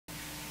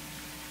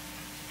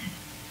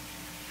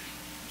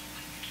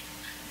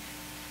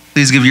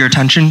Please give your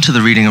attention to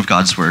the reading of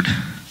God's word.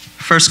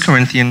 1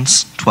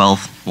 Corinthians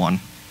 12:1.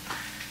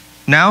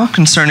 Now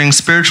concerning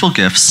spiritual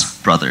gifts,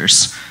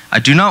 brothers, I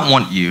do not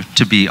want you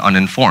to be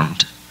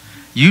uninformed.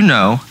 You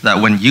know that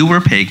when you were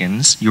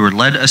pagans, you were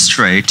led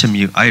astray to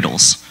mute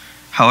idols,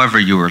 however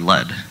you were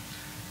led.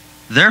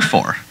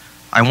 Therefore,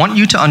 I want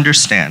you to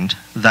understand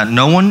that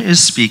no one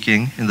is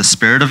speaking in the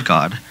Spirit of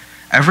God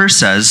ever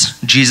says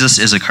Jesus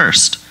is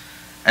accursed,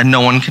 and no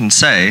one can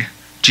say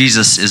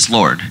Jesus is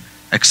Lord,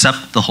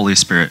 except the Holy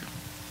Spirit.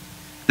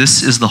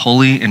 This is the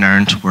holy,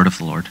 inerrant word of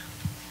the Lord.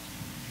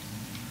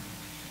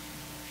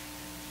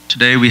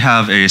 Today we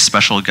have a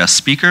special guest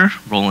speaker,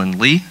 Roland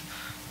Lee.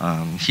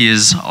 He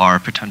is our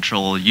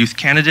potential youth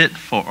candidate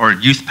or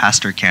youth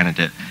pastor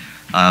candidate.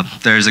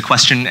 There's a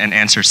question and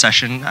answer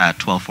session at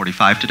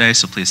 12:45 today,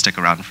 so please stick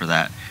around for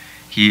that.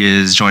 He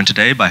is joined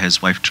today by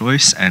his wife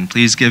Joyce, and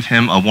please give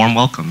him a warm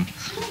welcome.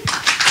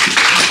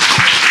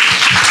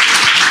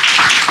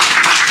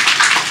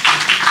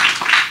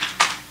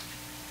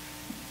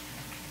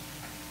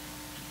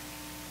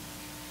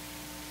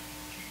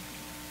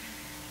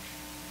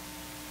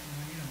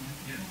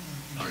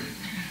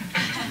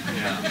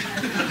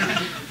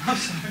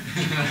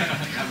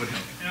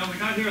 We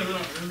got here a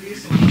little early,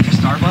 so we went to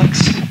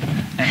Starbucks,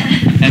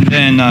 and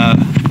then we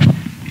probably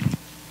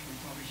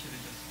should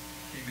have just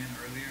came in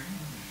earlier.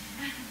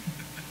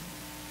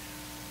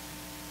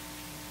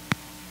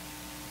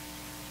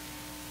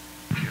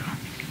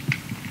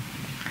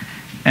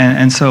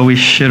 And so we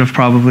should have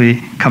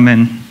probably come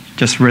in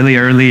just really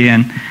early,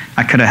 and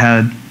I could have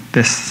had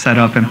this set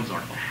up. And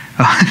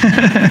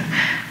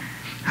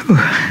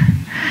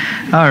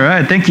all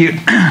right, thank you.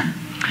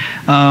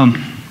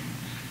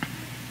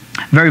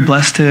 Very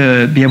blessed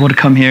to be able to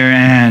come here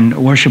and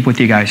worship with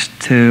you guys,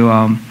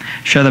 to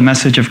share the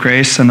message of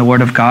grace and the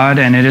Word of God,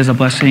 and it is a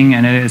blessing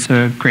and it is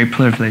a great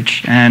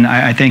privilege. And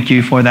I thank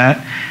you for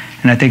that,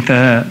 and I thank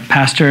the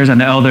pastors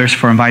and the elders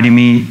for inviting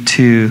me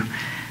to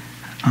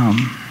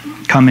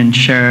come and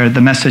share the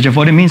message of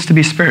what it means to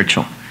be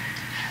spiritual.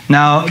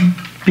 Now,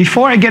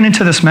 before I get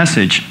into this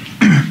message,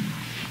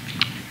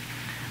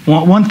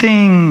 one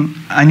thing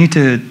I need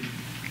to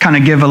kind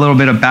of give a little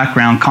bit of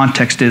background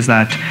context is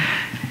that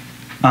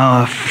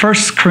 1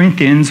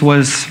 Corinthians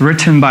was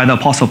written by the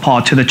Apostle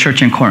Paul to the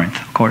church in Corinth,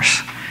 of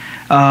course.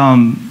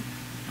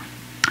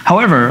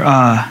 However,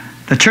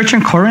 the church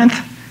in Corinth,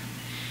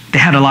 they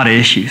had a lot of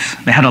issues.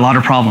 They had a lot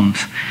of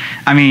problems.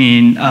 I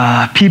mean,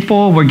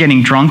 people were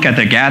getting drunk at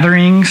the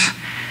gatherings.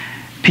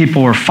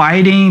 People were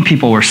fighting.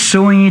 People were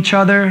suing each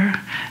other.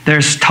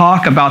 There's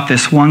talk about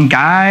this one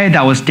guy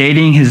that was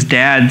dating his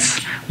dad's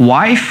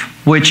wife,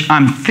 which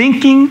I'm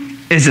thinking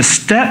is a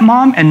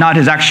stepmom and not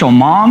his actual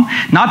mom.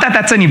 Not that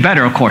that's any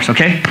better, of course,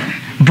 okay?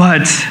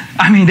 But,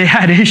 I mean, they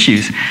had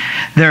issues.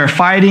 They're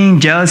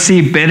fighting,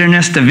 jealousy,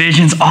 bitterness,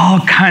 divisions,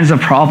 all kinds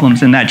of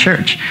problems in that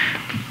church.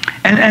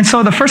 And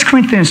so the 1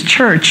 Corinthians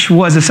church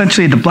was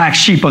essentially the black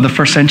sheep of the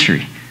first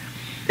century.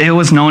 It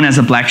was known as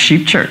a black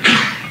sheep church.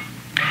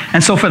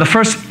 And so for the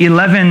first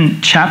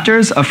 11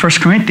 chapters of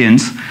 1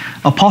 Corinthians,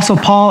 Apostle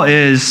Paul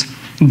is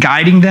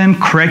guiding them,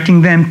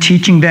 correcting them,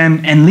 teaching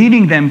them, and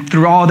leading them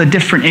through all the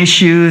different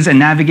issues and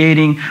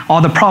navigating all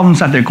the problems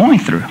that they're going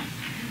through.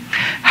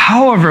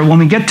 However, when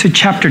we get to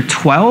chapter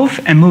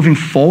 12 and moving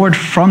forward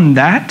from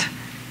that,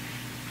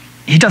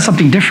 he does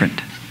something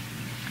different.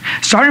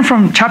 Starting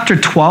from chapter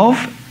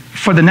 12,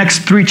 for the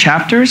next 3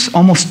 chapters,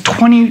 almost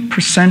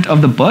 20%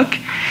 of the book,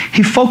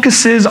 he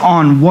focuses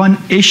on one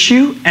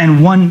issue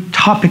and one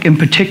topic in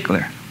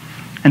particular,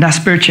 and that's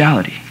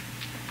spirituality.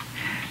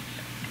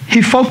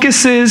 He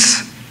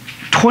focuses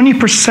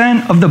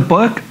 20% of the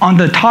book on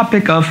the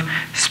topic of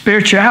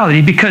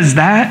spirituality, because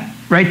that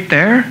right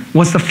there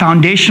was the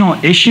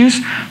foundational issues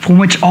from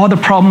which all the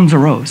problems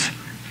arose.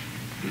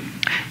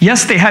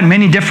 Yes, they had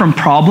many different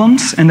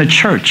problems in the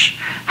church.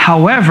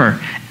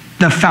 However,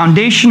 the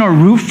foundational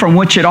root from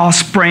which it all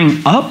sprang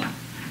up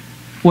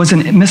was a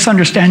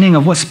misunderstanding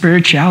of what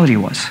spirituality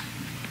was.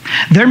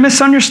 Their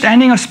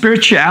misunderstanding of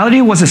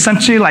spirituality was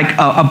essentially like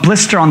a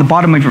blister on the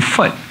bottom of your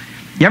foot.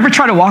 You ever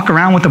try to walk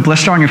around with a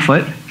blister on your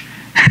foot?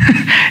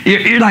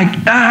 You're like,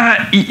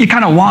 you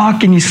kind of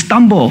walk and you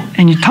stumble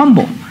and you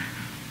tumble.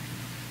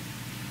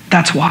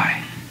 That's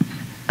why.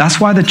 That's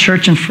why the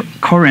church in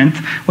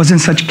Corinth was in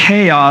such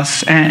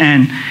chaos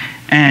and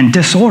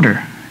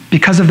disorder,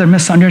 because of their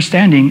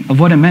misunderstanding of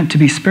what it meant to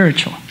be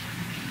spiritual.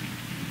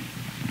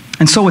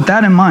 And so with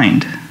that in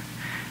mind,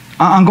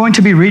 I'm going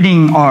to be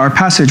reading our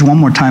passage one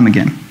more time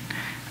again.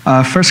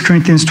 1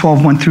 Corinthians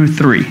 12, 1 through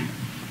 3.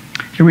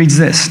 It reads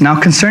this: Now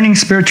concerning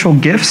spiritual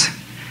gifts,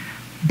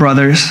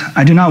 brothers,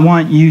 I do not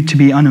want you to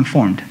be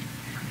uninformed.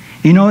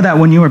 You know that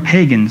when you were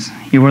pagans,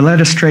 you were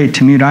led astray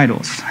to mute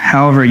idols,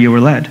 however you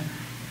were led.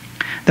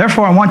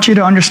 Therefore, I want you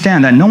to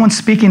understand that no one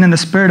speaking in the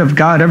Spirit of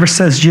God ever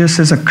says Jesus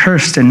is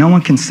accursed, and no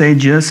one can say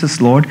Jesus is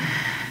Lord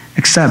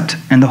except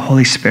in the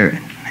Holy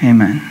Spirit.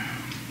 Amen.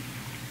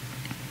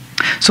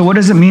 So what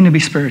does it mean to be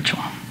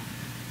spiritual?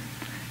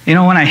 You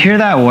know, when I hear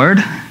that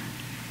word,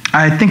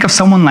 I think of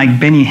someone like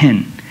Benny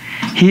Hinn.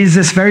 He's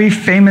this very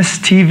famous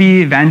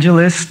TV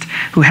evangelist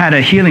who had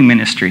a healing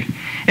ministry.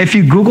 If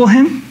you Google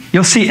him,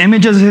 you'll see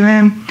images of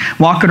him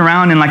walking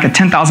around in like a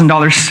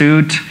 $10,000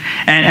 suit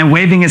and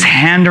waving his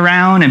hand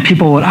around, and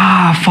people would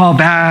fall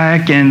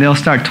back and they'll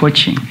start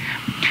twitching.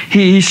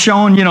 He's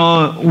shown,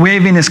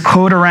 waving his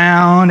coat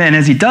around, and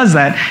as he does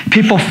that,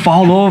 people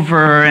fall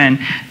over and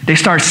they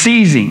start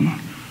seizing.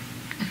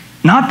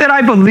 Not that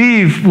I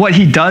believe what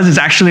he does is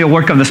actually a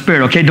work of the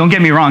Spirit, okay? Don't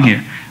get me wrong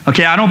here.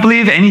 Okay, I don't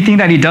believe anything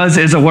that he does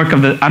is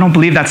I don't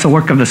believe that's a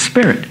work of the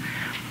Spirit.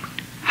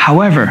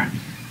 However,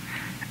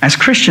 as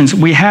Christians,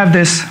 we have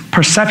this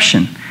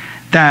perception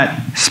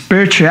that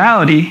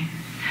spirituality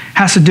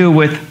has to do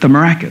with the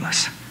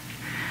miraculous.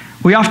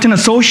 We often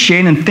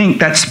associate and think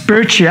that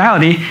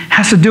spirituality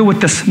has to do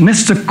with this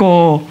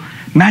mystical,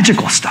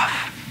 magical stuff.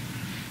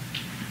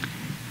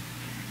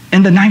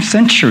 In the 9th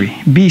century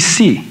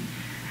BC,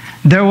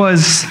 there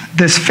was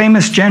this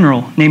famous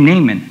general named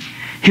Naaman.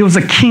 He was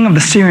a king of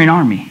the Syrian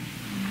army.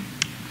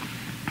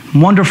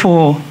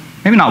 Wonderful,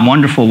 maybe not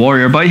wonderful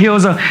warrior, but he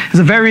was a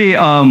very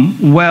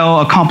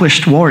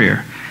well-accomplished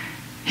warrior.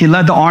 He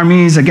led the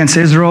armies against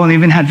Israel and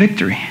even had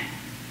victory.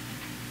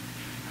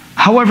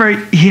 However,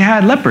 he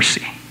had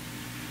leprosy.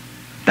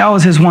 That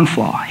was his one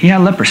flaw. He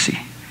had leprosy.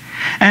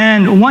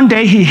 And one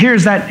day he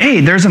hears that,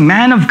 hey, there's a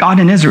man of God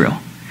in Israel.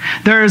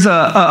 There's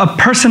a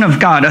person of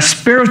God, a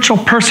spiritual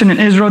person in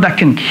Israel that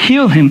can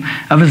heal him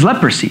of his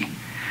leprosy.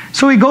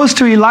 So he goes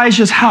to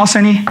Elijah's house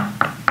and he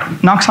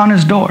knocks on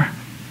his door.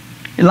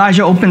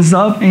 Elijah opens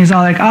up and he's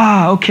all like,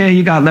 okay,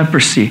 you got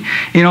leprosy.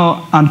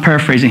 I'm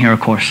paraphrasing here, of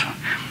course.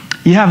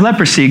 You have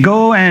leprosy.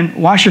 Go and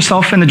wash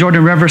yourself in the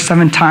Jordan River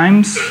 7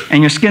 times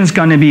and your skin's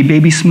going to be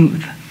baby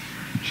smooth.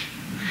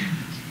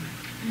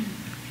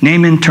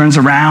 Naaman turns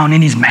around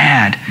and he's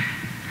mad.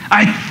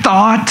 I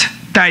thought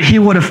that he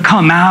would have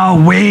come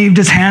out, waved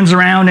his hands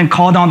around, and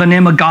called on the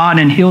name of God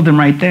and healed him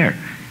right there.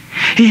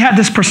 He had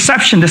this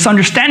perception, this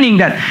understanding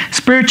that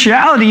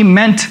spirituality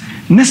meant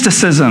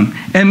mysticism.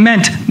 It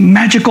meant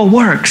magical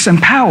works and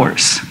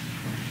powers.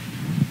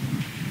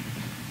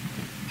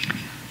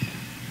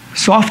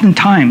 So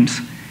oftentimes,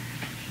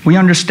 we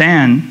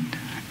understand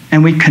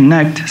and we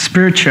connect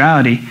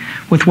spirituality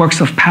with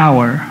works of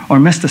power or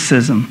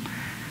mysticism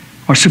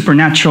or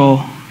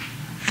supernatural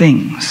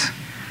things.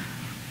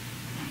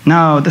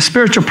 Now, the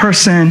spiritual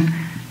person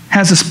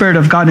has the Spirit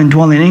of God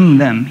indwelling in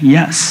them,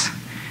 yes.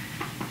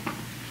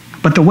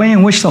 But the way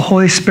in which the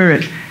Holy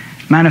Spirit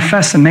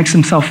manifests and makes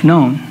himself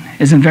known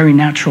is in very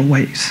natural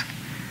ways.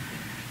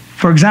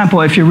 For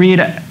example, if you read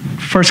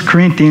 1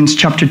 Corinthians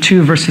chapter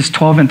 2, verses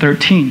 12 and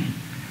 13,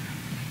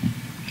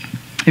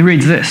 it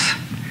reads this: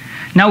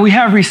 Now we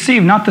have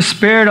received not the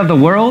spirit of the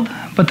world,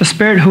 but the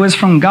Spirit who is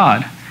from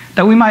God,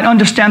 that we might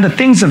understand the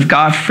things of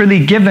God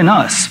freely given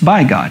us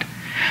by God,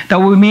 that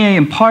we may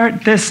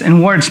impart this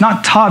in words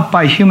not taught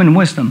by human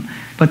wisdom,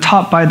 but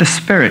taught by the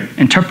Spirit,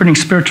 interpreting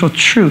spiritual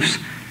truths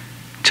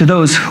to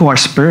those who are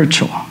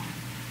spiritual.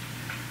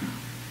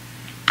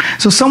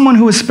 So someone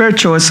who is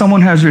spiritual is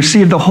someone who has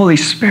received the Holy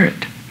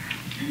Spirit.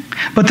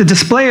 But the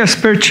display of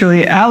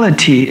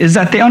spirituality is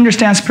that they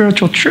understand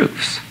spiritual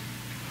truths.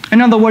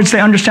 In other words, they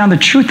understand the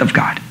truth of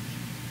God.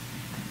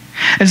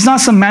 It's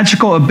not some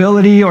magical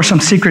ability or some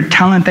secret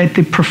talent that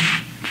they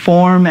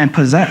perform and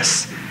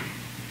possess,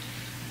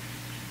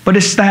 but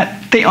it's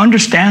that they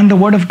understand the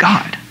Word of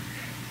God.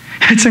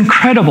 It's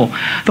incredible.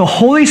 The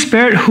Holy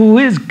Spirit, who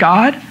is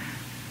God,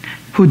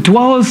 who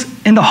dwells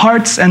in the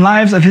hearts and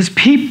lives of his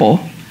people,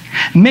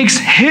 makes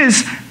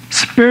his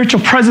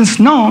spiritual presence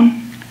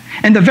known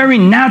in the very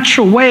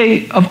natural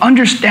way of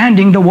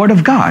understanding the Word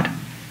of God.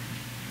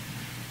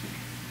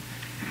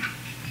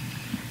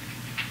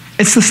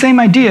 It's the same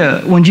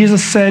idea when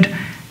Jesus said,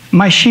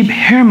 "My sheep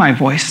hear my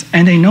voice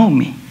and they know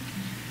me."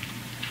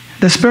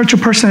 The spiritual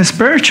person is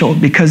spiritual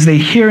because they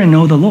hear and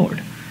know the Lord.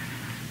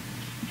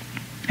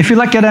 If you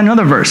look at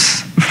another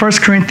verse,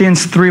 1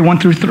 Corinthians 3, 1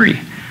 through 3,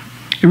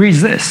 it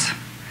reads this: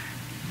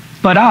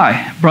 "But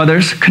I,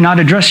 brothers, cannot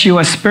address you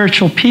as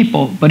spiritual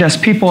people, but as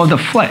people of the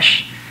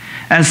flesh,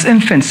 as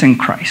infants in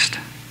Christ.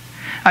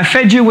 I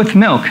fed you with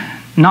milk,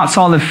 not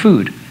solid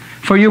food,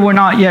 for you were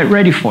not yet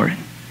ready for it.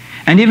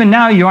 And even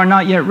now you are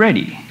not yet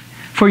ready,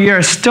 for you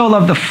are still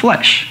of the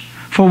flesh.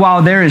 For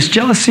while there is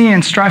jealousy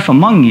and strife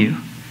among you,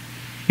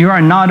 you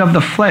are not of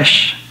the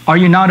flesh. Are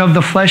you not of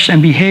the flesh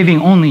and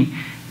behaving only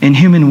in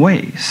human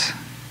ways?"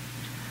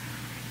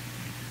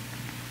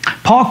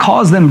 Paul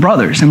calls them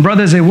brothers, and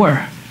brothers they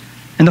were,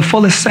 in the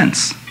fullest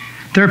sense.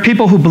 There are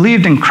people who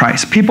believed in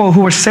Christ, people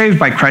who were saved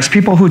by Christ,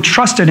 people who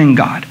trusted in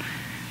God,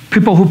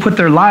 people who put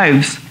their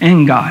lives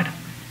in God.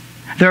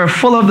 They are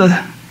full of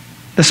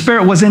the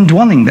Spirit was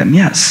indwelling them,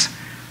 yes.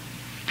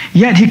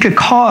 Yet he could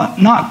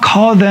not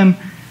call them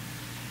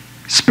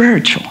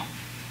spiritual.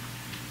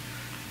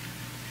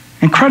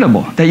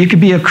 Incredible that you could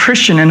be a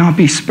Christian and not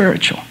be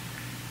spiritual.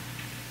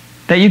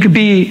 That you could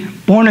be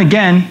born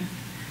again,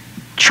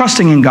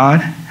 trusting in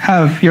God,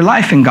 have your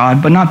life in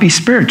God, but not be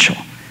spiritual.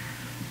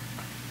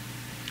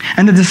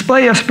 And the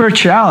display of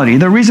spirituality,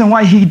 the reason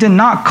why he did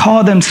not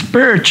call them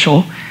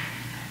spiritual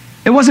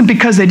It wasn't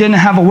because they didn't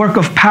have a work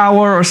of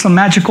power or some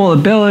magical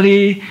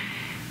ability,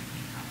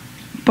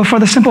 but for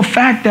the simple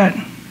fact that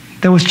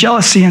there was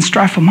jealousy and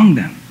strife among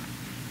them.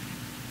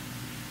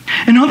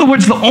 In other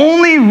words, the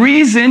only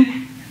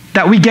reason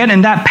that we get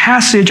in that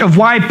passage of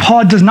why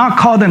Paul does not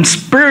call them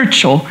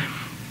spiritual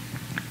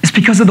is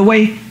because of the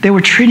way they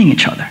were treating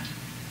each other.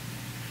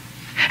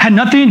 Had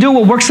nothing to do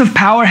with works of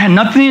power, had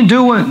nothing to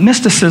do with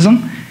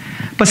mysticism,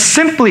 but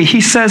simply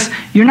he says,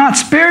 you're not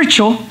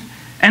spiritual,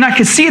 and I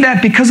can see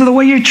that because of the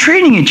way you're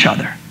treating each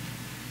other.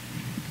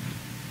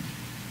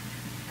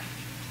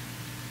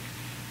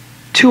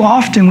 Too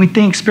often we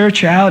think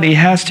spirituality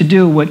has to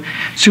do with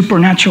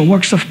supernatural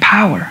works of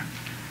power.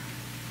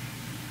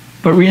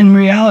 But in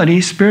reality,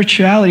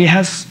 spirituality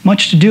has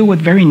much to do with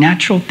very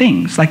natural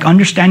things, like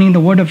understanding the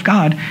Word of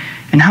God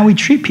and how we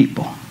treat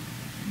people.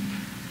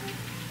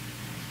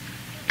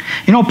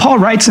 You know, Paul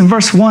writes in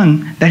verse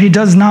 1 that he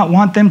does not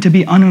want them to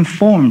be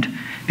uninformed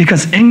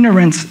because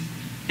ignorance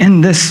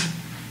in this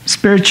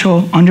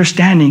spiritual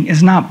understanding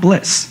is not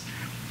bliss.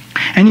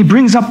 And he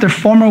brings up their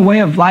former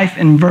way of life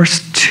in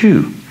verse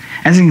 2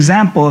 as an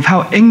example of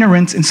how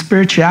ignorance in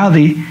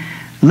spirituality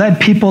led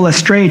people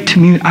astray to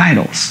mute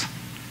idols.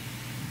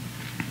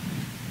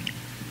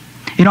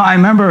 You know, I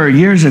remember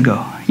years ago,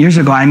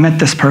 I met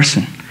this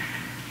person.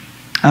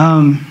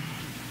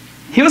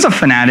 He was a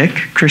fanatic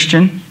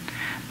Christian,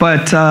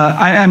 but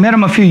I met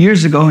him a few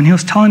years ago, and he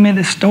was telling me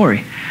this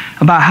story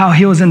about how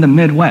he was in the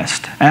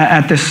Midwest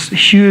at this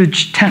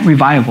huge tent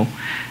revival.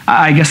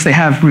 I guess they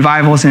have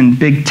revivals in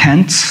big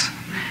tents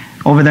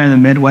over there in the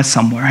Midwest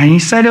somewhere. And he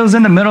said it was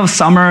in the middle of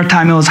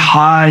summertime. It was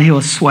hot. He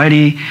was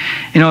sweaty.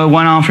 You know, it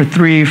went on for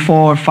 3,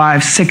 4,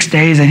 5, 6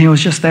 days, and he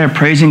was just there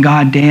praising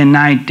God day and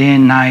night, day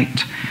and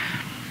night.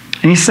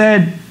 And he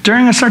said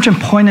during a certain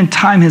point in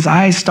time, his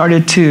eyes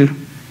started to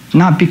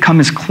not become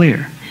as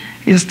clear.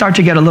 He just started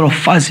to get a little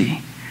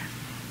fuzzy.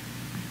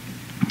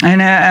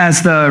 And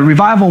as the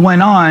revival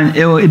went on,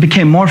 it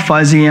became more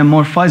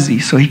fuzzy,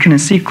 so he couldn't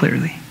see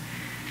clearly.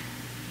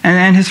 And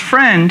then his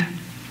friend,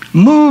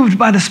 moved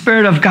by the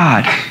Spirit of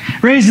God,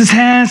 raised his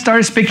hands,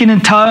 started speaking in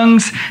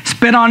tongues,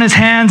 spit on his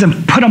hands,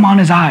 and put them on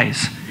his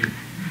eyes.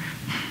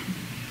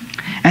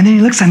 And then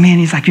he looks at me and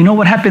he's like, you know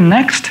what happened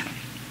next?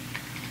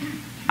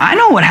 I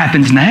know what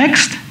happens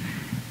next.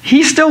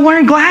 He's still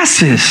wearing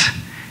glasses.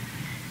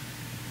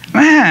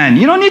 Man,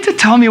 you don't need to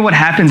tell me what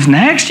happens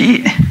next.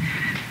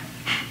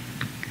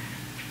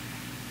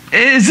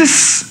 Is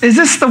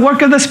this the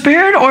work of the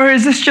Spirit, or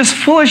is this just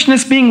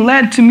foolishness being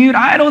led to mute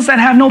idols that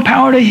have no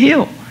power to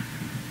heal?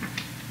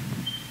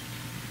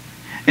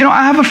 You know,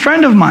 I have a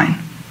friend of mine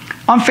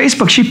on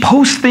Facebook. She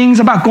posts things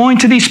about going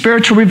to these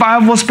spiritual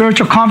revivals,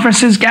 spiritual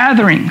conferences,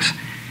 gatherings.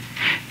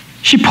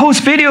 She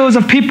posts videos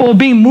of people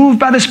being moved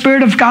by the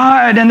Spirit of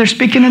God, and they're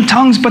speaking in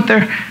tongues, but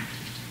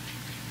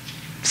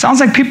sounds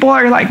like people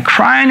are like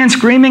crying and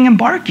screaming and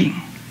barking.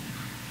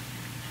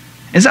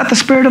 Is that the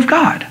Spirit of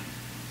God?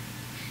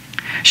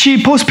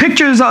 She posts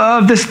pictures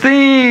of this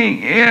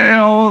thing, you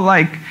know,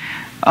 like,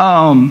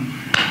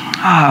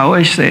 what do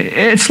you say?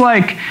 It's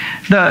like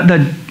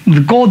the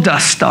gold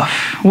dust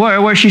stuff,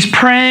 where she's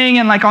praying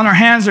and like on her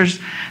hands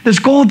there's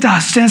gold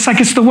dust, and it's like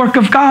it's the work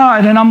of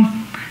God. And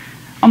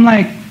I'm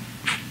like,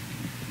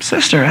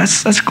 sister,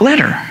 that's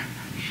glitter.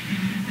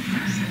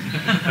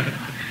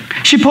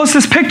 She posts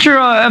this picture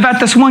of at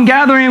this one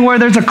gathering where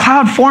there's a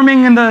cloud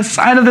forming in the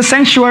side of the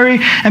sanctuary,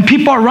 and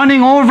people are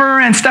running over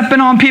and stepping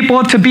on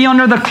people to be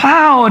under the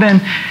cloud. And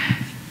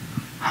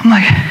I'm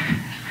like,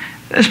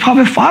 there's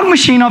probably a fog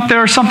machine up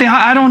there or something.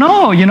 I don't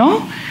know, you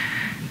know?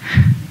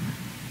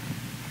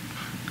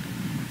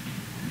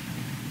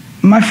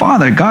 My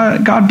father,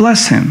 God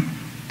bless him.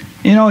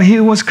 You know, he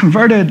was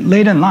converted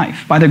late in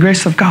life by the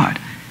grace of God.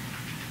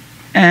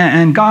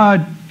 And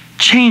God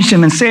changed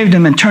him and saved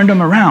him and turned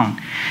him around.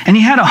 And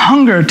he had a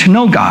hunger to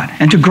know God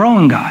and to grow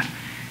in God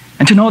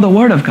and to know the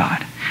Word of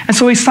God. And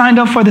so he signed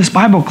up for this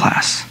Bible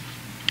class.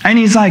 And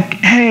he's like,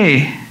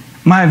 hey,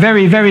 my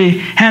very, very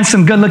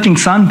handsome, good-looking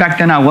son, back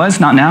then I was,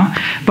 not now.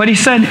 But he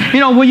said, you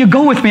know, will you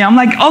go with me? I'm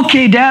like,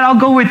 okay, Dad, I'll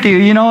go with you.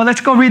 You know,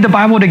 let's go read the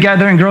Bible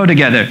together and grow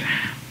together.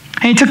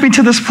 And he took me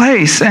to this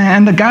place,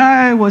 and the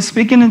guy was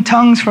speaking in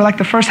tongues for like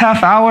the first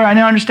half hour. I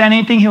didn't understand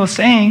anything he was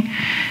saying.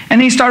 And then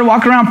he started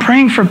walking around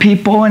praying for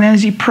people, and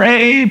as he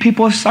prayed,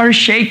 people started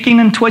shaking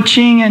and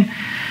twitching, and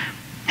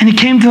he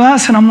came to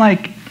us, and I'm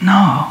like,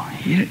 no,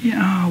 you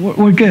know,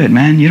 we're good,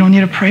 man. You don't need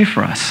to pray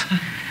for us.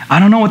 I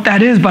don't know what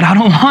that is, but I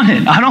don't want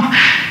it. I don't,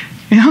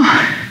 you know.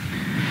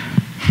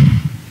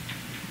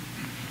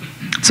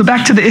 So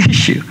back to the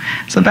issue.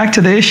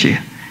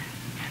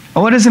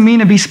 What does it mean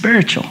to be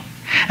spiritual?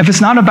 If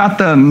it's not about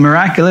the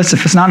miraculous,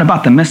 if it's not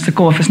about the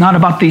mystical, if it's not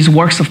about these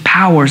works of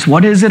powers,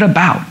 what is it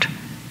about?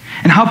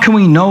 And how can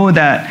we know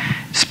that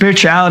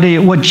spirituality,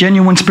 what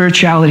genuine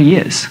spirituality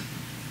is?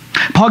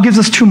 Paul gives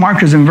us 2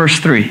 markers in verse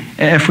 3.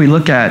 If we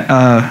look at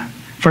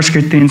 1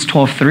 Corinthians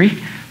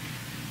 12:3,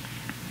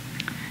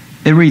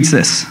 it reads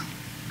this.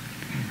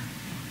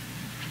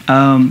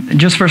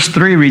 Just verse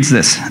 3 reads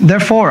this.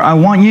 Therefore, I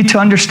want you to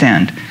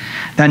understand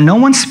that no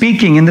one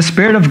speaking in the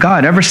Spirit of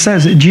God ever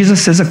says that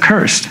Jesus is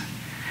accursed.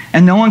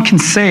 And no one can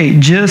say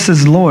Jesus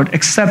is Lord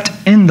except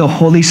in the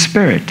Holy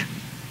Spirit.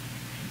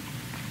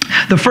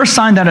 The first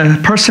sign that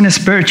a person is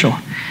spiritual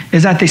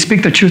is that they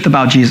speak the truth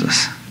about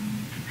Jesus.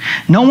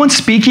 No one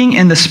speaking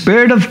in the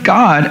Spirit of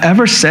God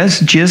ever says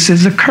Jesus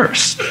is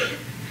accursed.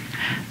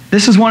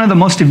 This is one of the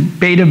most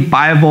debated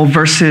Bible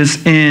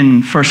verses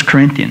in 1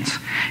 Corinthians.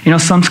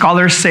 Some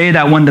scholars say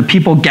that when the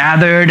people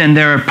gathered and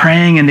they were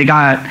praying and they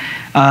got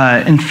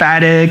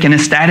emphatic and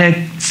ecstatic,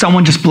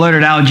 someone just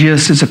blurted out,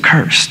 Jesus is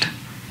accursed.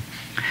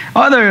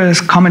 Other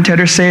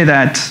commentators say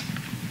that,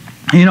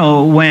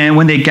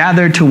 when they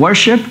gathered to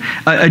worship,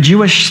 a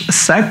Jewish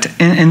sect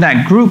in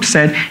that group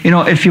said,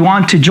 if you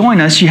want to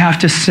join us, you have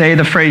to say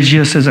the phrase,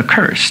 Jesus is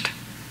accursed.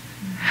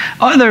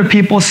 Other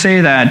people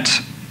say that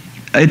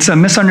it's a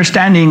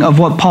misunderstanding of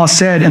what Paul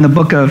said in the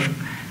book of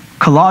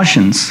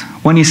Colossians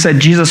when he said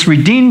Jesus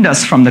redeemed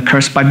us from the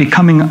curse by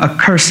becoming a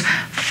curse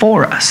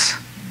for us.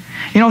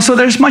 So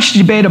there's much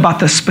debate about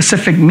the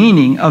specific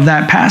meaning of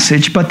that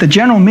passage, but the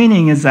general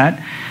meaning is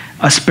that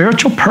a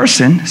spiritual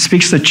person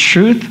speaks the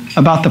truth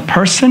about the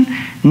person,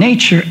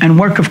 nature, and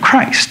work of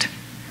Christ.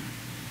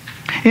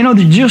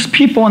 The Jewish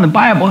people in the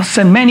Bible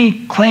said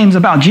many claims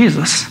about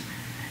Jesus,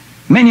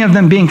 many of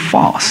them being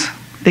false.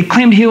 They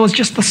claimed he was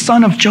just the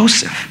son of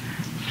Joseph.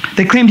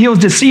 They claimed he was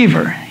a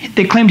deceiver.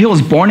 They claimed he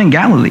was born in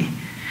Galilee.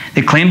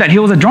 They claimed that he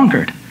was a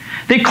drunkard.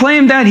 They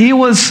claimed that he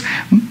was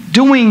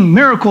doing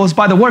miracles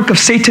by the work of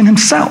Satan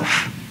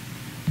himself.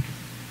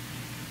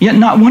 Yet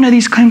not one of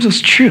these claims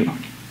was true.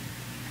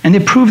 And they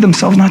proved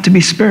themselves not to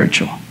be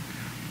spiritual.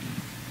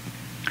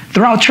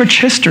 Throughout church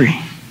history,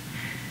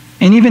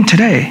 and even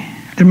today,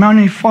 there are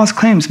many false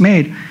claims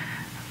made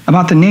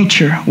about the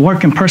nature,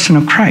 work, and person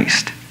of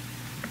Christ,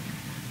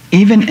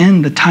 even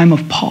in the time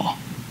of Paul.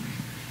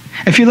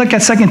 If you look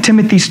at 2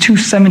 Timothy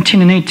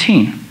 2:17 and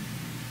 18,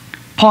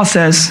 Paul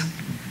says,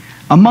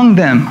 among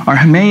them are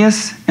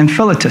Hymenaeus and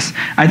Philetus.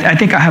 I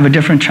think I have a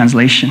different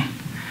translation.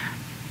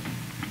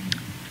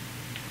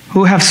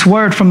 Who have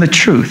sworn from the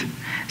truth,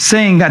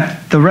 saying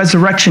that the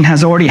resurrection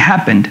has already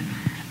happened.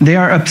 They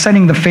are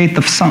upsetting the faith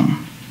of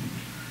some.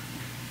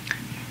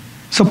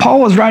 So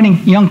Paul was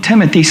writing young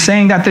Timothy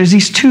saying that there's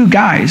these two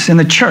guys in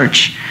the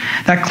church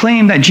that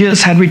claim that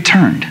Jesus had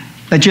returned,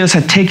 that Jesus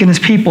had taken his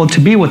people to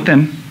be with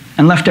them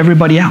and left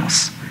everybody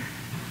else.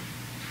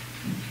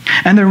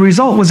 And the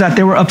result was that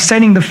they were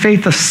upsetting the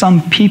faith of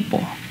some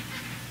people.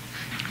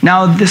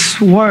 Now this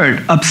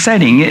word,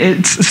 upsetting,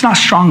 it's not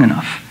strong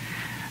enough.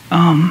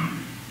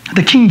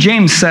 The King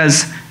James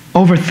says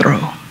overthrow.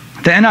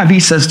 The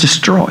NIV says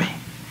destroy.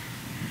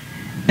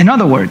 In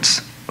other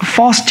words,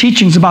 false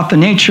teachings about the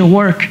nature,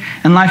 work,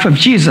 and life of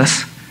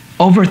Jesus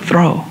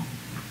overthrow,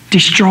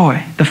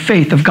 destroy the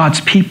faith of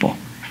God's people.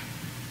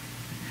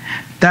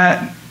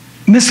 That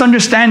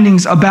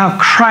misunderstandings about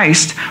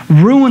Christ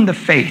ruin the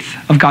faith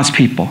of God's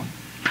people,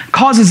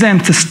 causes them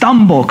to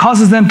stumble,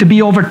 causes them to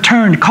be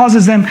overturned,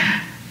 causes them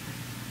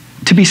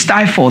to be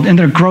stifled in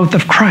their growth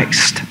of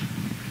Christ.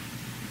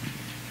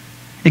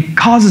 It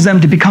causes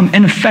them to become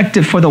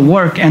ineffective for the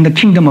work and the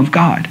kingdom of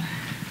God.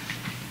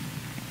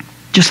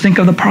 Just think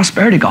of the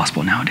prosperity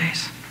gospel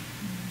nowadays.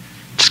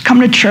 Just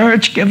come to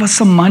church, give us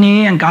some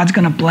money, and God's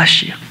going to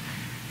bless you.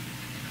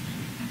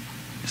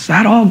 Is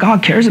that all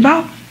God cares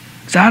about?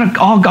 Is that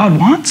all God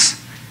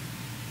wants?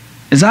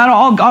 Is that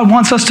all God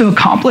wants us to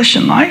accomplish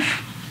in life?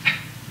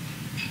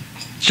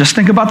 Just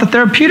think about the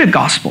therapeutic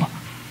gospel.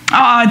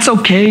 It's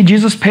okay.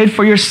 Jesus paid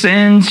for your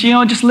sins.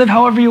 Just live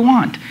however you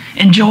want.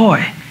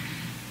 Enjoy.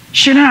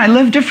 Shouldn't I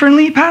live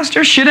differently,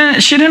 Pastor?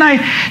 Shouldn't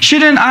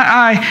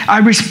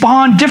I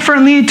respond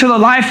differently to the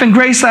life and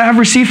grace that I have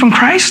received from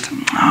Christ?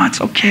 It's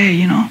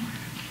okay,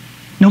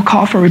 No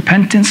call for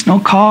repentance, no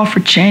call for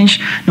change,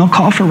 no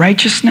call for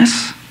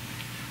righteousness.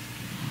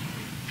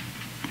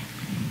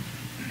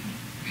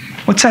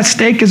 What's at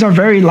stake is our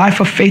very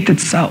life of faith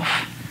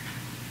itself.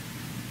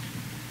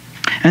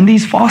 And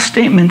these false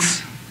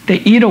statements, they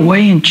eat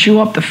away and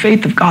chew up the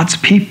faith of God's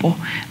people,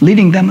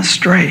 leading them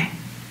astray,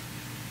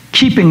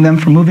 keeping them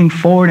from moving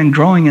forward and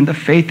growing in the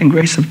faith and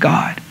grace of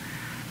God.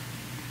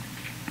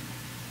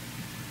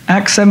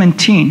 Acts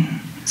 17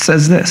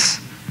 says this.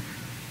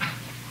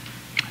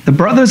 The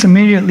brothers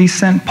immediately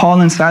sent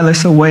Paul and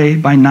Silas away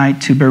by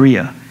night to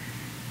Berea.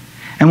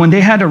 And when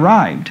they had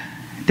arrived,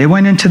 they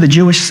went into the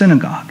Jewish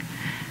synagogue.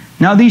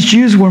 Now these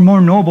Jews were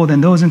more noble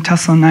than those in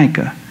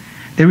Thessalonica.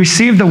 They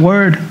received the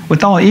word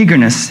with all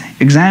eagerness,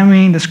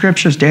 examining the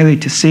scriptures daily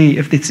to see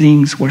if these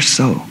things were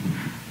so.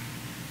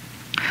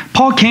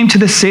 Paul came to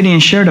the city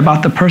and shared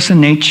about the person,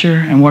 nature,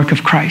 and work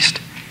of Christ.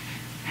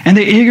 And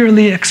they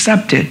eagerly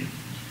accepted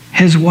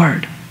his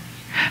word.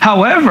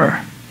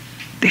 However,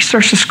 they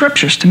searched the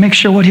scriptures to make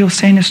sure what he was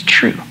saying is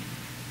true.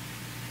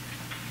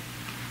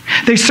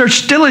 They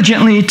searched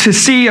diligently to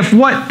see if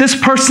what this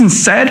person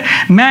said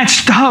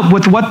matched up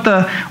with what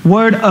the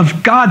word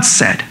of God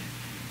said,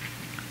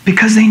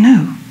 because they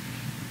knew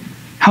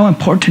how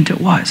important it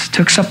was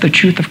to accept the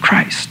truth of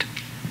Christ.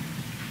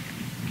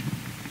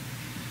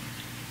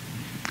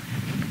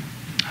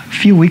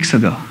 few weeks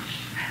ago,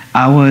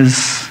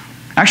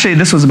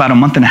 this was about a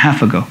month and a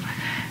half ago.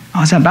 I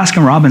was at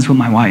Baskin-Robbins with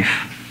my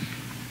wife.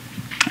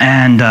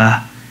 And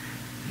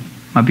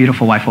my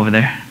beautiful wife over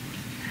there.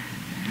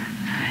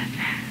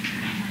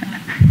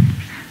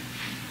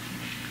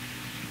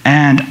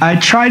 And I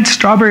tried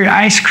strawberry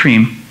ice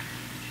cream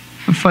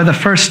for the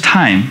first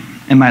time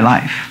in my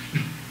life.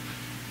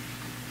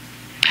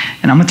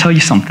 And I'm going to tell you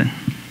something.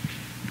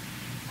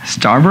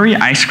 Strawberry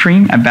ice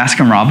cream at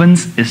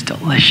Baskin-Robbins is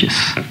delicious.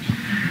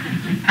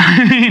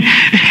 I mean,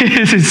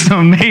 it's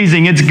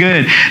amazing. It's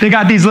good. They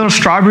got these little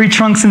strawberry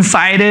chunks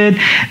inside it.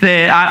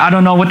 I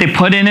don't know what they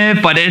put in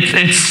it, but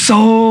it's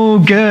so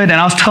good. And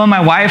I was telling my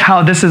wife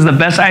how this is the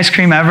best ice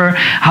cream ever,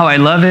 how I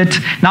love it.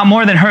 Not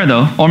more than her,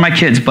 though, or my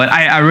kids, but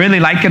I really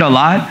like it a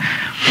lot.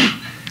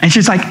 And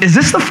she's like, is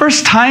this the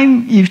first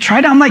time you've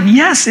tried it? I'm like,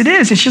 yes, it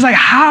is. And she's like,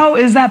 how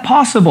is that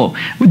possible?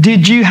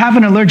 Did you have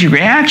an allergic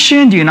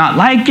reaction? Do you not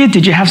like it?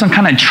 Did you have some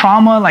kind of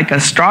trauma, like a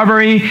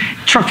strawberry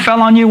truck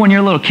fell on you when you're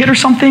a little kid or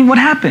something? What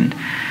happened?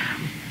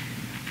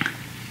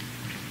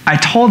 I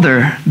told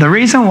her the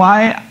reason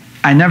why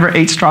I never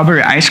ate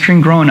strawberry ice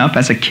cream growing up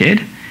as a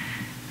kid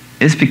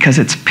is because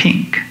it's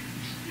pink.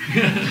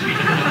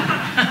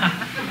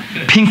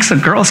 Pink's a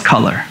girl's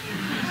color.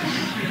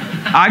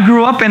 I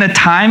grew up in a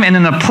time and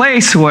in a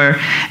place where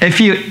if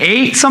you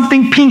ate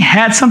something pink,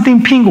 had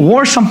something pink,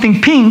 wore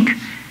something pink,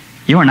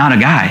 you are not a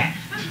guy.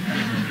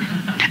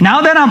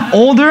 Now that I'm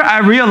older, I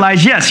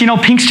realize, yes,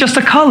 pink's just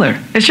a color.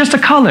 It's just a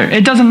color.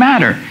 It doesn't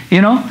matter,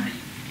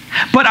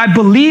 But I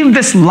believe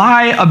this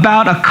lie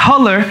about a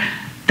color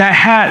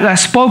that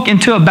spoke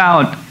into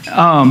about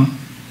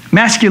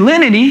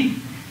masculinity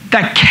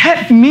that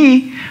kept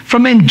me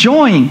from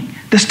enjoying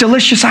this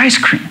delicious ice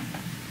cream.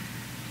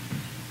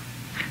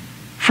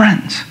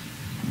 Friends,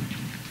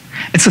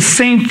 it's the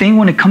same thing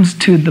when it comes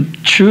to the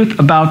truth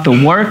about the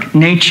work,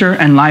 nature,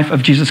 and life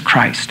of Jesus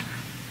Christ.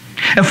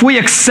 If we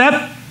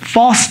accept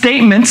false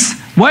statements,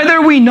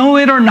 whether we know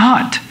it or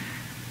not,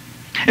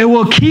 it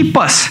will keep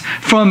us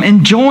from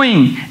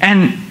enjoying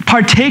and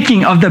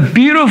partaking of the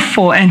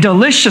beautiful and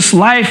delicious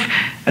life,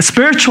 a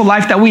spiritual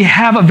life that we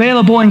have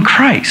available in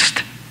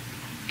Christ.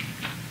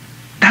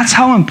 That's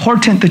how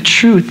important the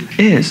truth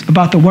is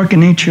about the work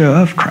and nature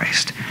of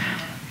Christ.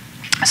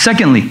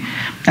 Secondly,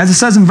 as it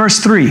says in verse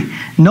 3,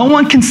 no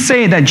one can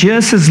say that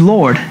Jesus is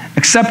Lord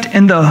except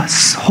in the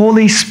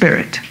Holy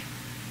Spirit.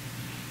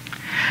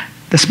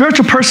 The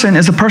spiritual person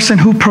is a person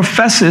who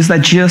professes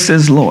that Jesus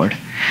is Lord.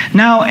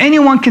 Now,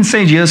 anyone can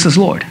say Jesus is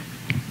Lord.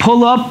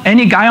 Pull up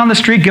any guy on the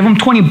street, give him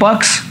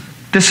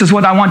 $20. This is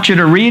what I want you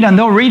to read, and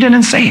they'll read it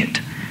and say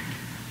it.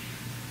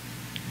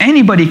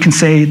 Anybody can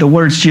say the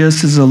words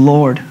Jesus is the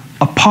Lord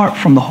apart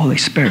from the Holy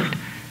Spirit.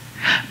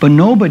 But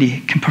nobody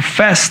can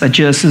profess that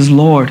Jesus is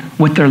Lord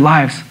with their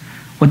lives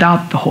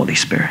without the Holy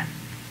Spirit.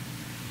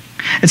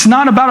 It's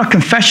not about a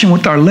confession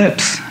with our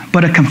lips,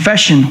 but a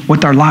confession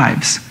with our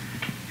lives.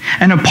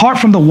 And apart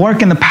from the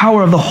work and the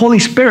power of the Holy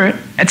Spirit,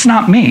 it's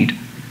not made.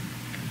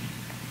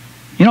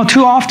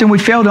 Too often we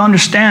fail to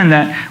understand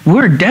that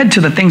we're dead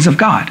to the things of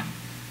God.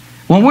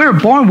 When we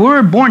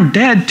were born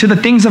dead to the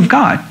things of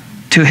God,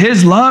 to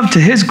His love, to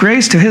His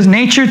grace, to His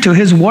nature, to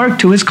His work,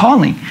 to His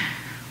calling.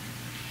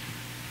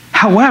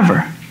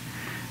 However,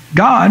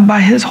 God,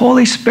 by His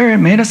Holy Spirit,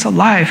 made us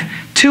alive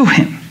to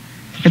Him.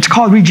 It's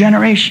called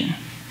regeneration.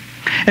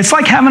 It's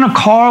like having a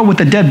car with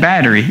a dead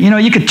battery.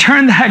 You could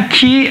turn that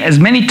key as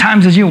many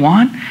times as you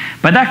want,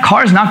 but that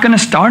car is not going to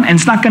start and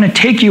it's not going to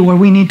take you where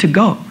we need to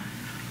go.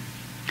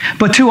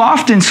 But too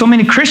often, so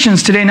many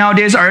Christians today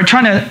nowadays are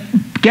trying to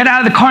get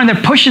out of the car and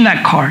they're pushing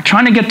that car,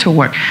 trying to get to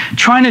work,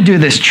 trying to do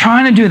this,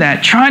 trying to do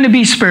that, trying to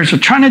be spiritual,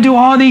 trying to do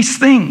all these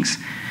things.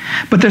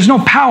 But there's no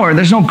power,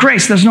 there's no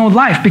grace, there's no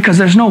life because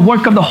there's no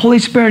work of the Holy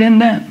Spirit in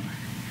them.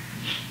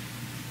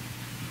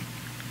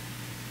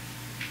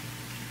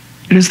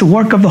 It is the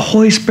work of the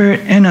Holy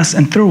Spirit in us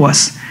and through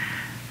us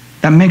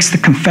that makes the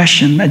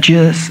confession that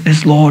Jesus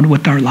is Lord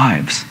with our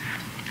lives.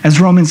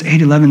 As Romans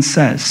 8:11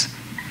 says,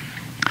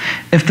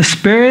 if the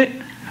Spirit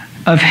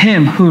of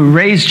Him who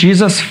raised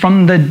Jesus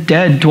from the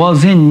dead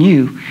dwells in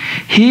you,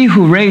 He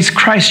who raised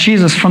Christ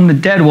Jesus from the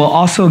dead will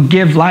also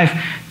give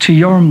life to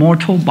your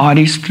mortal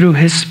bodies through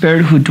His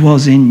Spirit who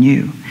dwells in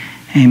you.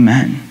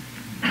 Amen.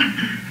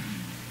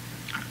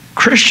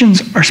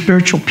 Christians are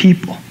spiritual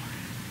people,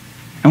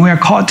 and we are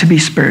called to be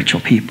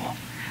spiritual people.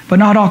 But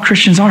not all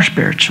Christians are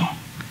spiritual.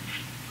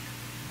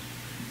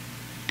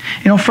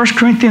 1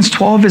 Corinthians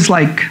 12 is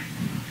like,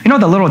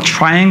 the little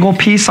triangle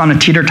piece on a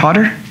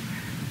teeter-totter?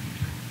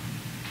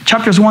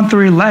 Chapters 1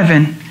 through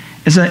 11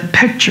 is a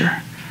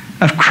picture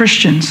of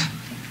Christians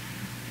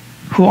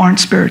who aren't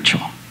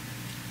spiritual.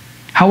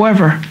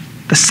 However,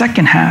 the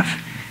second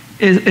half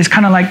is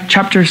kind of like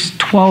chapters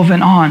 12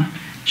 and on,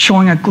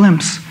 showing a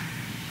glimpse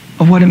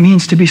of what it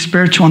means to be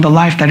spiritual and the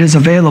life that is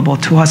available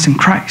to us in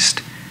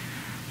Christ.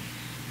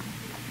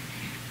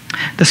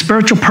 The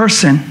spiritual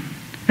person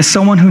is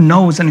someone who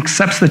knows and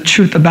accepts the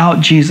truth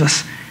about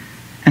Jesus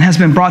and has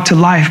been brought to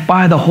life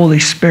by the Holy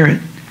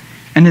Spirit.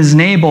 and is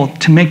able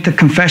to make the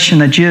confession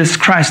that Jesus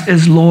Christ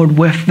is Lord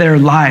with their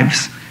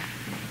lives.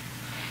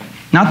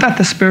 Not that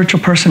the spiritual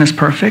person is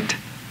perfect.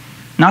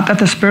 Not that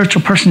the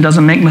spiritual person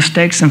doesn't make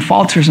mistakes and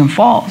falters and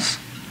falls.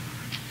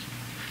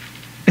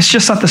 It's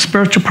just that the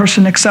spiritual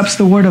person accepts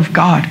the word of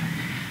God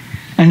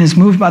and is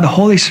moved by the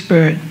Holy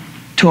Spirit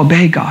to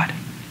obey God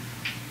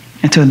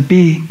and to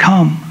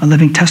become a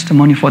living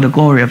testimony for the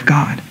glory of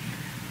God.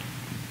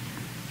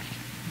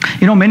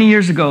 You know, many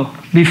years ago,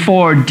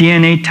 before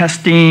DNA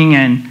testing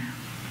and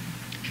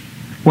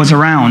was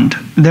around,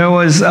 there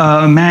was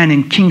a man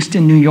in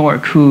Kingston, New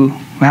York, who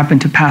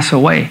happened to pass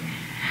away.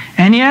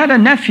 And he had a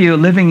nephew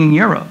living in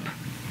Europe.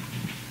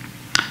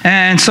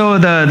 And so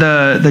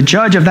the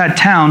judge of that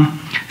town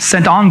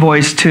sent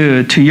envoys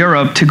to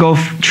Europe to go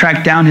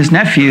track down his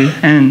nephew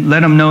and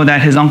let him know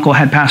that his uncle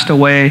had passed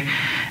away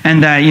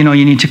and that, you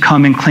need to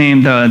come and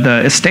claim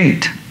the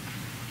estate.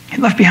 He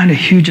left behind a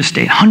huge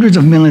estate, hundreds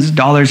of millions of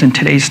dollars in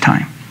today's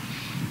time.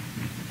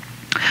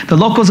 The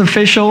local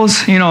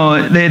officials,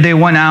 they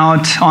went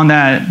out on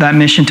that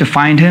mission to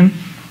find him.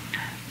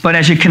 But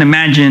as you can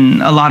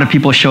imagine, a lot of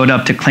people showed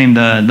up to claim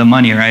the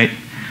money, right?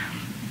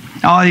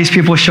 All these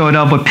people showed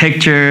up with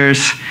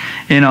pictures,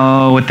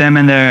 with them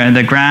and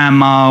their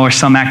grandma or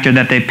some actor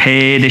that they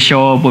paid. They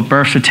show up with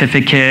birth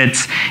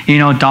certificates,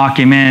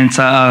 documents,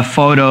 a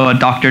photo, a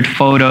doctored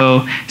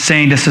photo,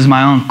 saying this is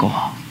my uncle.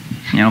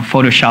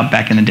 Photoshop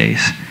back in the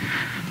days.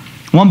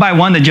 One by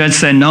one, the judge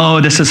said,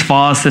 no, this is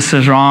false, this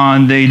is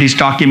wrong, these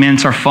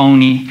documents are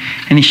phony.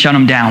 And he shut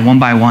them down one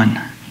by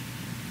one.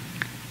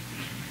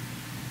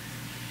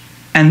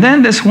 And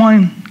then this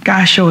one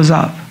guy shows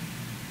up.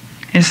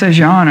 He says,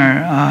 Your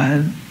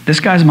Honor, this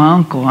guy's my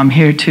uncle. I'm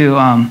here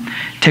to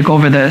take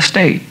over the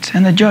estate.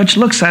 And the judge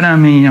looks at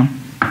him and,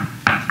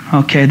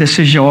 okay, this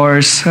is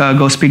yours.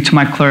 Go speak to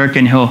my clerk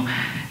and he'll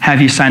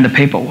have you sign the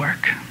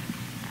paperwork.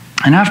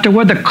 And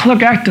afterward, the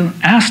clerk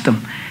asked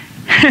him,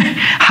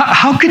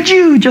 how could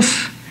you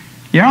just,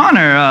 Your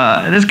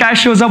Honor, this guy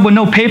shows up with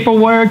no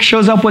paperwork,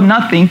 shows up with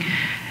nothing,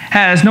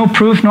 has no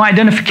proof, no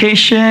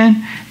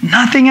identification,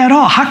 nothing at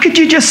all. How could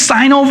you just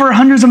sign over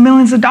hundreds of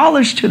millions of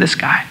dollars to this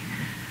guy?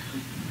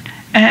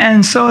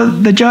 And so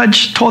the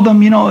judge told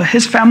them,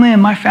 his family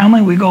and my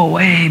family, we go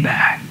way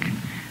back.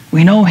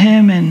 We know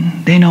him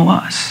and they know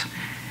us.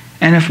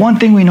 And if one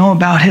thing we know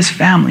about his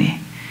family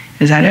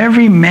is that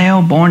every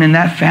male born in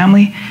that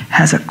family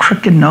has a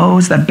crooked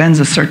nose that bends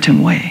a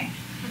certain way.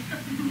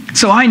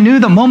 So I knew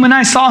the moment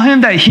I saw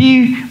him that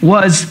he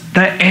was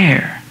the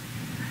heir.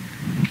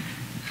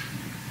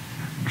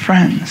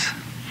 Friends,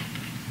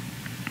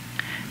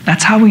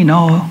 that's how we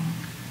know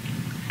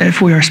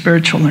if we are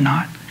spiritual or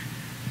not.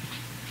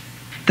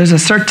 There's a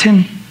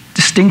certain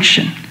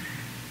distinction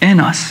in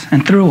us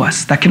and through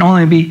us that can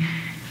only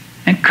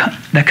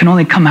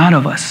come out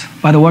of us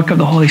by the work of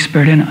the Holy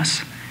Spirit in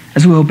us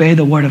as we obey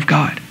the word of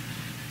God.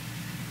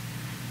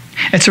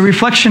 It's a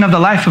reflection of the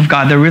life of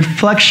God, the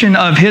reflection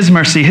of his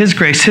mercy, his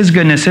grace, his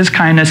goodness, his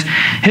kindness,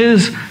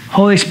 his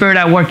Holy Spirit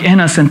at work in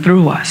us and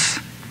through us.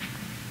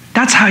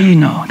 That's how you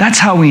know. That's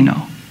how we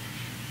know.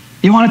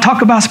 You want to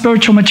talk about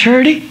spiritual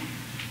maturity?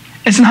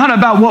 It's not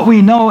about what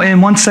we know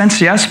in one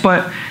sense, yes,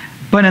 but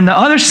in the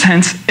other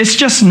sense, it's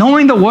just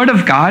knowing the word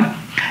of God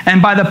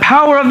and by the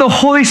power of the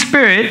Holy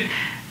Spirit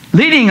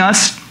leading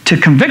us to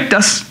convict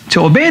us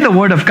to obey the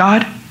word of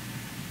God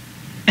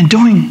and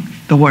doing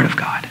the word of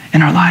God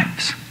in our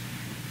lives.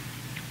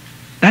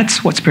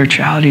 That's what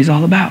spirituality is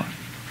all about.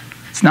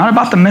 It's not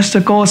about the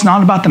mystical, it's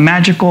not about the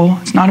magical,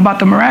 it's not about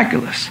the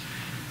miraculous.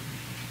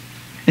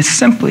 It's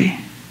simply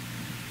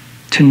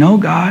to know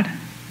God,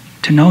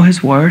 to know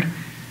his word,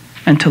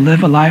 and to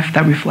live a life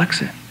that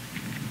reflects it.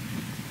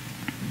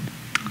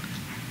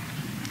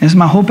 It's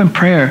my hope and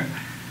prayer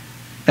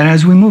that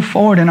as we move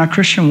forward in our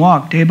Christian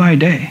walk day by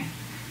day,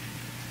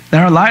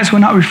 that our lives will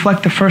not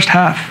reflect the first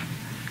half,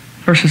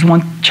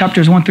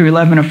 chapters 1 through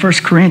 11 of 1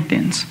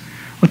 Corinthians,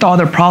 with all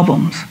their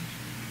problems.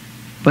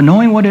 But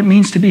knowing what it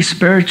means to be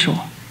spiritual,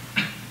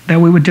 that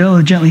we would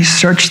diligently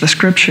search the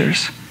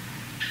scriptures,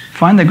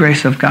 find the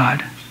grace of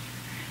God,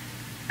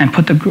 and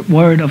put the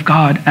word of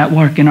God at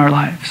work in our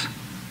lives.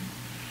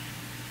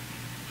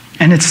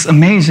 And it's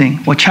amazing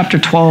what chapter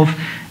 12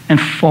 and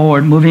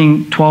forward,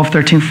 moving 12,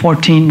 13,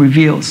 14,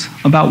 reveals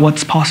about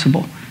what's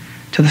possible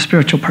to the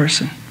spiritual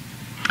person.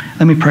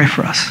 Let me pray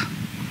for us.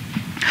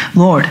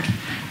 Lord,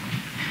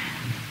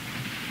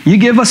 you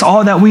give us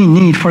all that we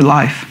need for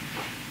life.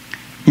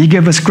 You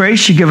give us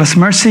grace, you give us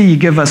mercy, you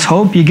give us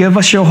hope, you give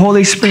us your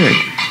Holy Spirit.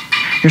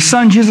 Your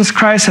Son, Jesus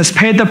Christ, has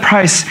paid the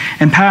price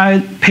and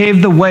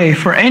paved the way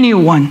for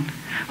anyone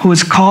who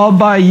is called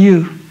by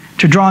you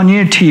to draw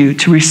near to you,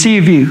 to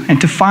receive you,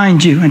 and to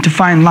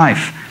find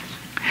life.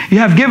 You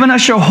have given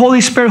us your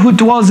Holy Spirit who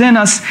dwells in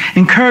us,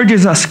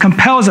 encourages us,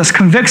 compels us,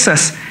 convicts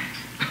us,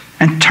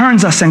 and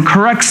turns us and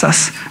corrects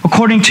us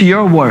according to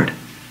your word.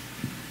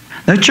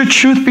 Let your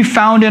truth be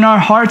found in our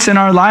hearts and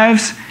our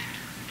lives,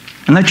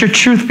 and let your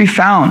truth be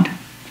found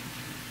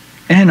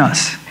in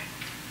us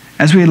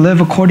as we live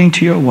according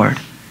to your word,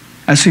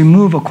 as we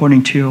move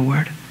according to your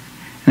word,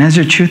 and And as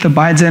your truth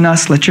abides in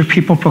us, let your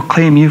people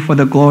proclaim you for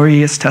the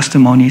glorious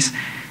testimonies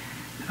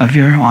of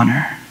your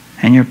honor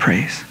and your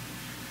praise.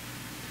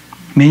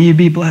 May you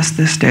be blessed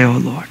this day, O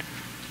Lord.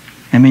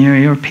 And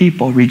may your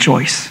people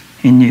rejoice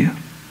in you.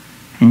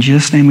 In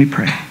Jesus' name we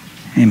pray.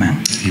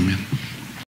 Amen. Amen.